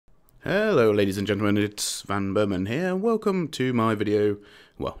Hello ladies and gentlemen, it's vanburman here. Welcome to my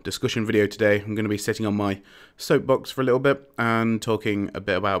discussion video today. I'm going to be sitting on my soapbox for a little bit and talking a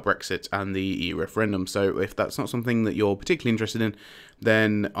bit about Brexit and the EU referendum. So if that's not something that you're particularly interested in,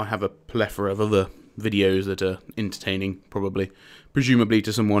 then I have a plethora of other videos that are entertaining, presumably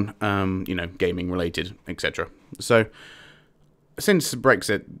to someone, gaming related, etc. So since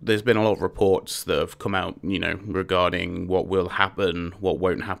Brexit, there's been a lot of reports that have come out, regarding what will happen, what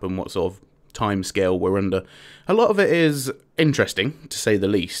won't happen, what sort of time scale we're under. A lot of it is interesting, to say the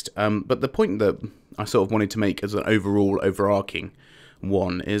least. But the point that I sort of wanted to make as an overarching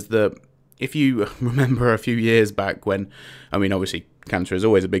one is that if you remember a few years back when, obviously cancer is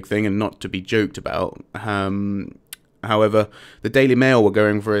always a big thing and not to be joked about. However, the Daily Mail were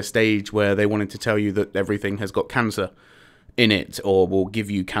going for a stage where they wanted to tell you that everything has got cancer in it, or will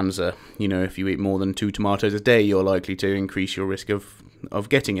give you cancer. If you eat more than 2 tomatoes a day, you're likely to increase your risk of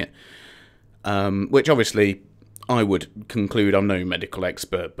getting it. Which obviously I would conclude, I'm no medical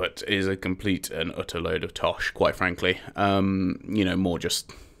expert, but is a complete and utter load of tosh, quite frankly. More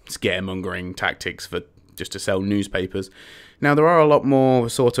just scaremongering tactics just to sell newspapers. Now, there are a lot more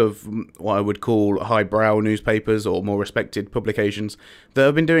sort of what I would call highbrow newspapers or more respected publications that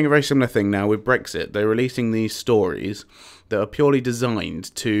have been doing a very similar thing now with Brexit. They're releasing these stories that are purely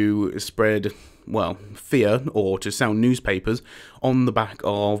designed to spread, fear or to sell newspapers on the back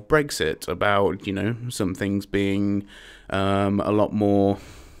of Brexit about, some things being a lot more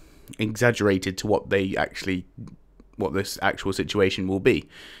exaggerated to what this actual situation will be.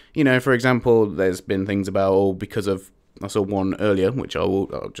 For example, there's been things about, I saw one earlier, which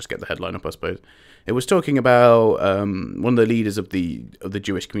I'll just get the headline up, I suppose. It was talking about one of the leaders of the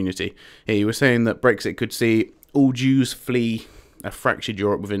Jewish community. He was saying that Brexit could see all Jews flee a fractured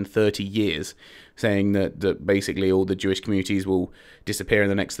Europe within 30 years, saying that basically all the Jewish communities will disappear in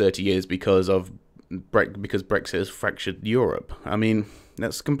the next 30 years because Brexit has fractured Europe.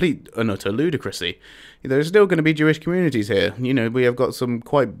 That's complete and utter ludicrousy. There's still going to be Jewish communities here. We have got some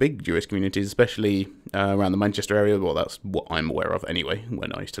quite big Jewish communities, especially around the Manchester area. Well, that's what I'm aware of anyway,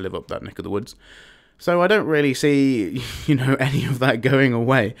 when I used to live up that neck of the woods. So I don't really see, any of that going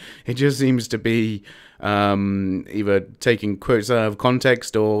away. It just seems to be either taking quotes out of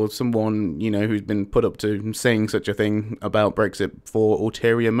context or someone, who's been put up to saying such a thing about Brexit for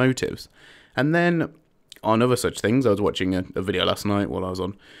ulterior motives. And then on other such things, I was watching a video last night while I was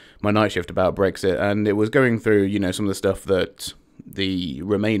on my night shift about Brexit, and it was going through, some of the stuff that the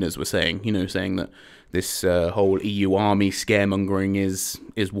Remainers were saying, saying that this whole EU army scaremongering is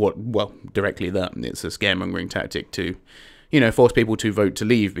directly that. It's a scaremongering tactic to, force people to vote to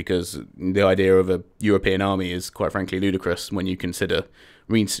leave, because the idea of a European army is, quite frankly, ludicrous when you consider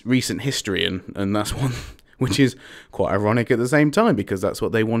recent history, and that's one which is quite ironic at the same time, because that's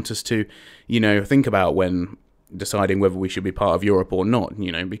what they want us to, think about when deciding whether we should be part of Europe or not,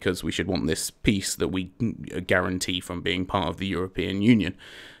 because we should want this peace that we guarantee from being part of the European Union.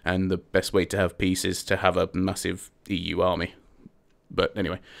 And the best way to have peace is to have a massive EU army. But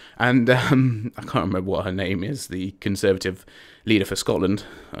anyway, and I can't remember what her name is, the Conservative leader for Scotland.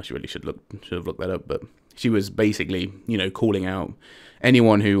 I really should have looked that up, but she was basically, calling out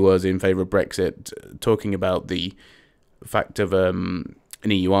anyone who was in favour of Brexit, talking about the fact of an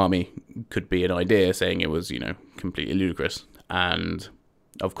EU army could be an idea, saying it was, completely ludicrous. And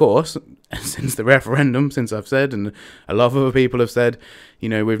of course, since the referendum, since I've said, and a lot of other people have said,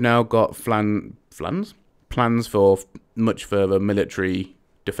 we've now got plans for much further military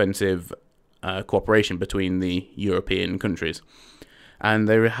defensive cooperation between the European countries. And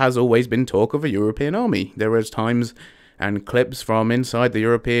there has always been talk of a European army. There was times and clips from inside the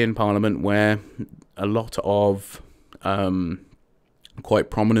European Parliament where a lot of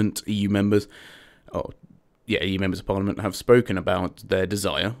quite prominent EU members of Parliament have spoken about their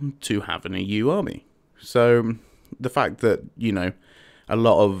desire to have an EU army. So the fact that, a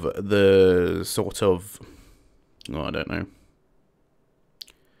lot of the sort of,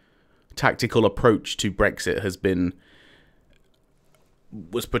 tactical approach to Brexit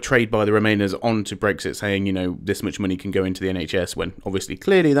was portrayed by the Remainers onto Brexit, saying, this much money can go into the NHS, when obviously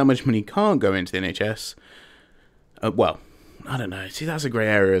clearly that much money can't go into the NHS. I don't know. See, that's a grey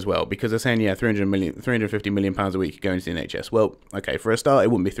area as well, because they're saying, 350 million pounds a week go into the NHS. Well, okay, for a start, it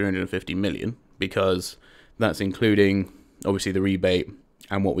wouldn't be 350 million, because that's including obviously the rebate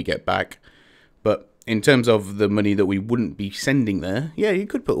and what we get back. But in terms of the money that we wouldn't be sending there, you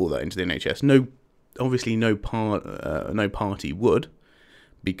could put all that into the NHS. Obviously no party would,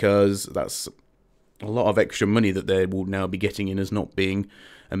 because that's a lot of extra money that they will now be getting in as not being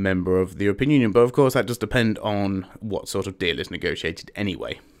a member of the European Union. But of course, that does depend on what sort of deal is negotiated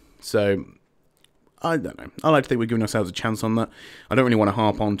anyway. So I don't know. I like to think we're giving ourselves a chance on that. I don't really want to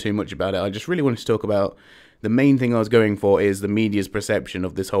harp on too much about it. I just really wanted to talk about the main thing I was going for is the media's perception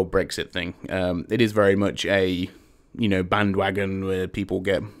of this whole Brexit thing. It is very much a, bandwagon where people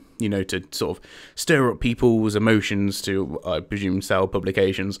get, to sort of stir up people's emotions to, I presume, sell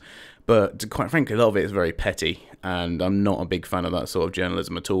publications. But quite frankly, a lot of it is very petty, and I'm not a big fan of that sort of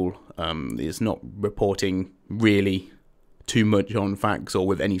journalism at all. It's not reporting really too much on facts or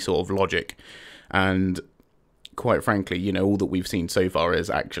with any sort of logic. And quite frankly, all that we've seen so far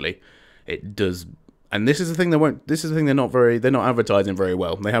is actually it does. And this is the thing they're not advertising very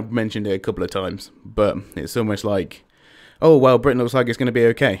well. They have mentioned it a couple of times, but it's almost like, oh, well, Britain looks like it's going to be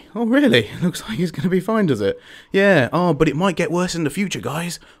okay. Oh, really? It looks like it's going to be fine, does it? Yeah. Oh, but it might get worse in the future,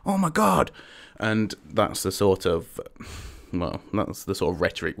 guys. Oh my God. And that's the sort of,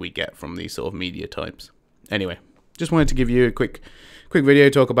 rhetoric we get from these sort of media types. Anyway, just wanted to give you a quick video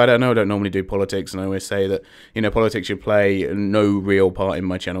talk about it. I know I don't normally do politics, and I always say that, politics should play no real part in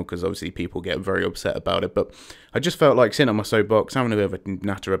my channel because obviously people get very upset about it. But I just felt like sitting on my soapbox, having a bit of a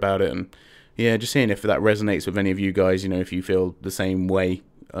natter about it, and yeah, just seeing if that resonates with any of you guys, if you feel the same way.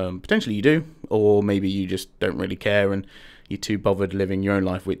 Potentially you do, or maybe you just don't really care and you're too bothered living your own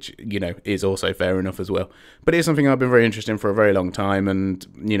life, which, is also fair enough as well. But it's something I've been very interested in for a very long time, and,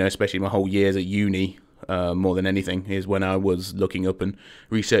 especially my whole years at uni, more than anything, is when I was looking up and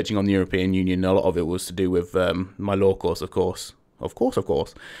researching on the European Union. A lot of it was to do with my law course, of course.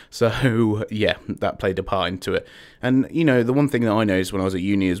 So, yeah, that played a part into it. And, the one thing that I noticed when I was at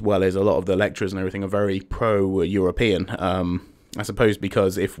uni as well is a lot of the lecturers and everything are very pro-European. I suppose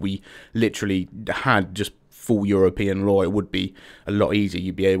because if we literally had just full European law, it would be a lot easier.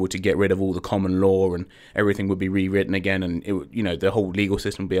 You'd be able to get rid of all the common law and everything would be rewritten again, and it, the whole legal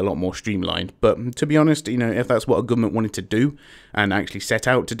system would be a lot more streamlined. But to be honest, if that's what a government wanted to do and actually set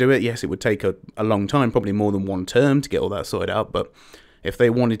out to do it, yes, it would take a long time, probably more than one term to get all that sorted out. But if they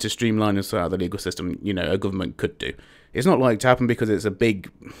wanted to streamline and sort out the legal system, a government could do. It's not likely to happen because it's a big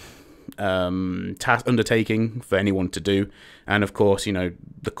task undertaking for anyone to do, and of course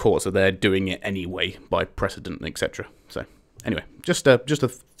the courts are there doing it anyway by precedent, etc. So anyway, just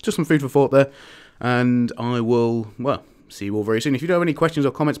some food for thought there, and I will see you all very soon. If you do have any questions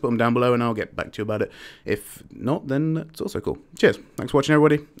or comments, put them down below and I'll get back to you about it. If not, then that's also cool. Cheers, thanks for watching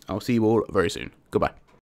everybody. I'll see you all very soon. Goodbye.